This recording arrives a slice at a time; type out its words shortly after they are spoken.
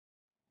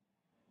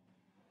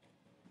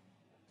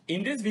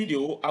In this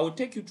video, I will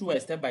take you through a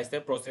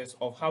step-by-step process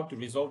of how to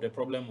resolve the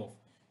problem of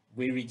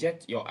we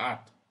reject your ad.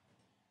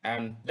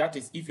 And that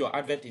is if your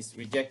advert is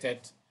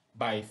rejected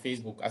by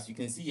Facebook. As you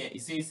can see here, it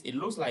says it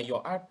looks like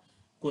your ad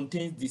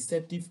contains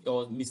deceptive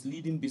or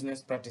misleading business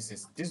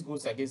practices. This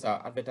goes against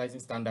our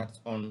advertising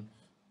standards on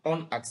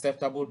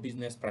unacceptable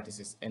business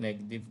practices, and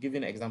they've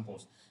given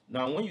examples.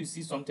 Now, when you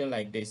see something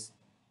like this,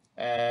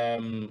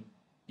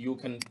 you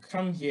can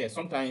come here.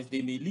 Sometimes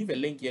they may leave a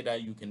link here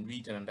that you can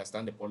read and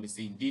understand the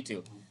policy in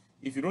detail.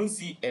 If you don't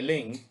see a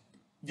link,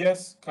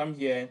 just come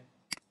here,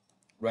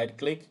 right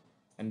click,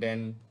 and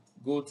then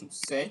go to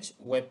search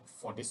web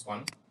for this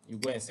one. You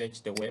go and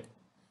search the web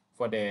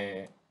for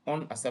the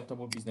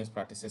unacceptable business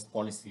practices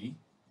policy,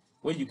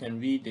 where you can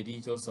read the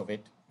details of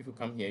it. If you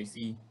come here, you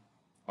see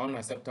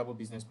unacceptable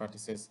business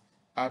practices.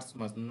 Ads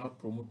must not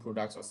promote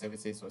products or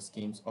services or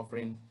schemes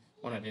offering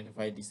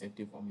unidentified,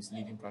 deceptive, or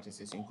misleading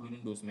practices, including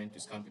those meant to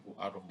scam people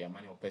out of their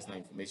money or personal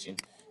information.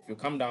 If you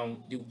come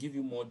down, they will give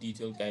you more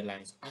detailed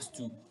guidelines as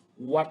to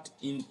what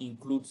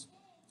includes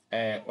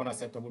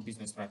unacceptable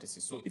business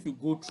practices. So if you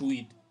go through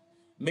it,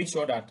 make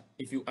sure that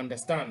if you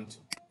understand,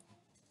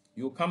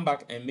 you come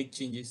back and make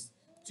changes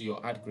to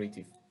your ad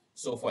creative.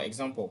 So for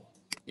example,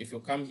 if you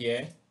come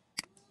here,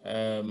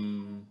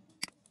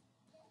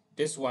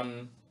 this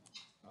one,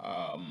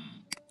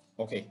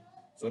 okay,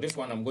 so this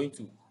one I'm going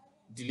to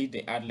delete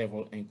the ad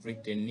level and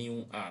create a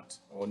new ad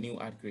or new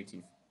ad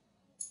creative.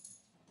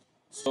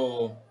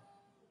 So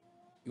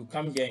you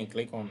come here and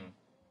click on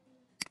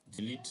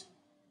delete.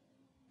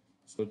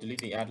 So delete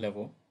the ad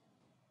level.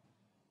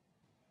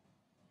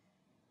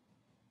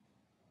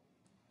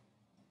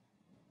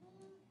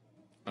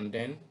 And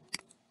then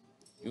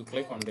you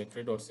click on the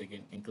three dots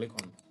again and click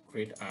on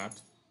create ad.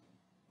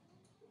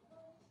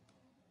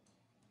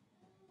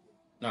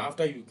 Now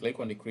after you click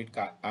on the create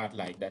ad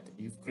like that,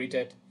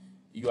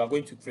 you are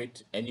going to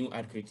create a new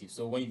ad creative.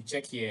 So when you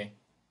check here,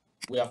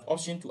 we have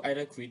option to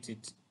either create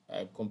it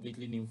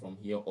completely new from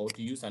here or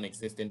to use an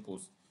existing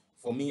post.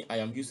 For me, I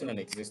am using an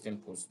existing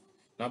post.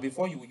 Now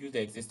before you use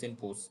the existing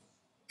post,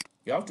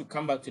 you have to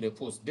come back to the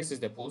post. This is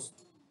the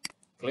post.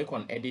 Click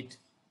on edit.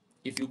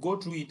 If you go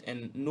through it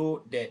and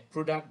know the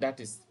product that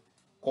is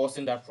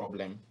causing that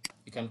problem,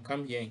 you can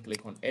come here and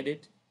click on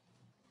edit,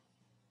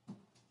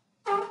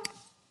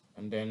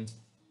 and then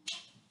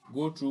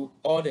go through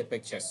all the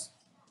pictures.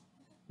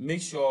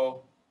 Make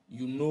sure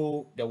you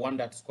know the one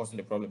that's causing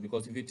the problem,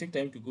 because if you take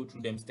time to go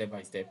through them step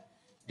by step,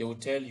 they will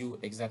tell you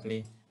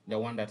exactly the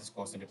one that is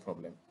causing the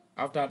problem.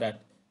 After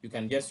that, you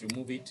can just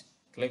remove it,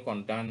 click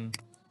on done,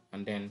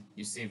 and then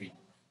you save it.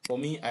 For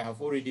me, I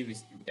have already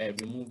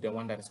removed the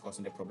one that is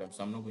causing the problem,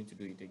 so I'm not going to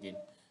do it again.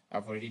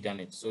 I've already done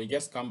it. So you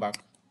just come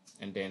back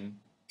and then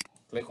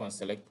click on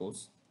select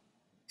post.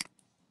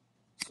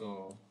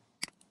 So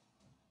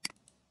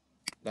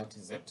that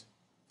is it.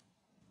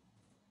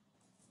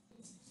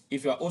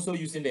 If you are also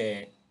using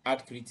the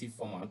ad creative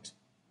format,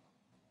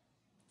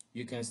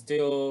 you can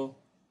still,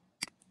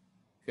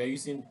 if you are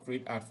using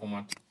create ad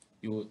format,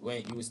 you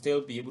will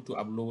still be able to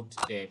upload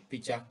the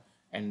picture,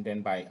 and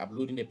then by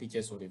uploading the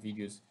pictures or the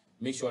videos,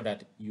 make sure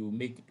that you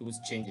make those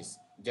changes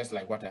just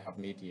like what I have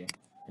made here,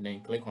 and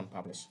then click on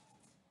publish.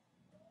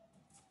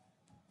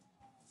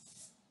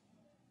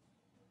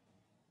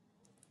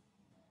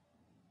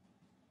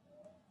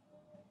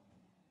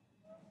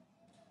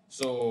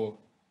 So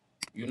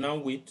you now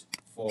wait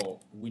for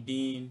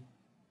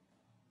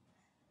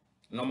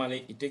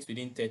normally it takes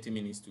within 30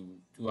 minutes to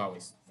 2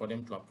 hours for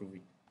them to approve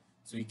it.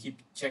 So you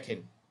keep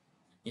checking.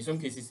 In some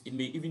cases, it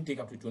may even take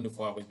up to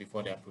 24 hours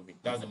before they approve it.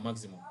 That's the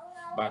maximum.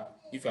 But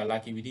if you are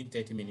lucky, within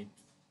 30 minutes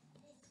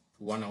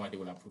to 1 hour, they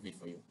will approve it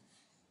for you.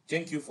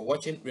 Thank you for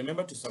watching.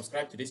 Remember to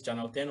subscribe to this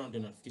channel, turn on the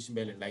notification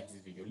bell, and like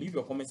this video. Leave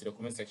your comments in the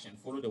comment section.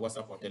 Follow the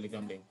WhatsApp or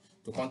Telegram link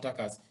to contact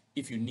us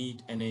if you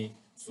need any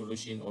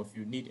solution or if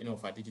you need any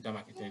of our digital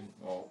marketing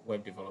or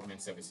web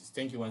development services.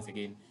 Thank you once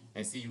again,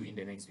 and see you in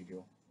the next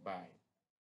video. Bye.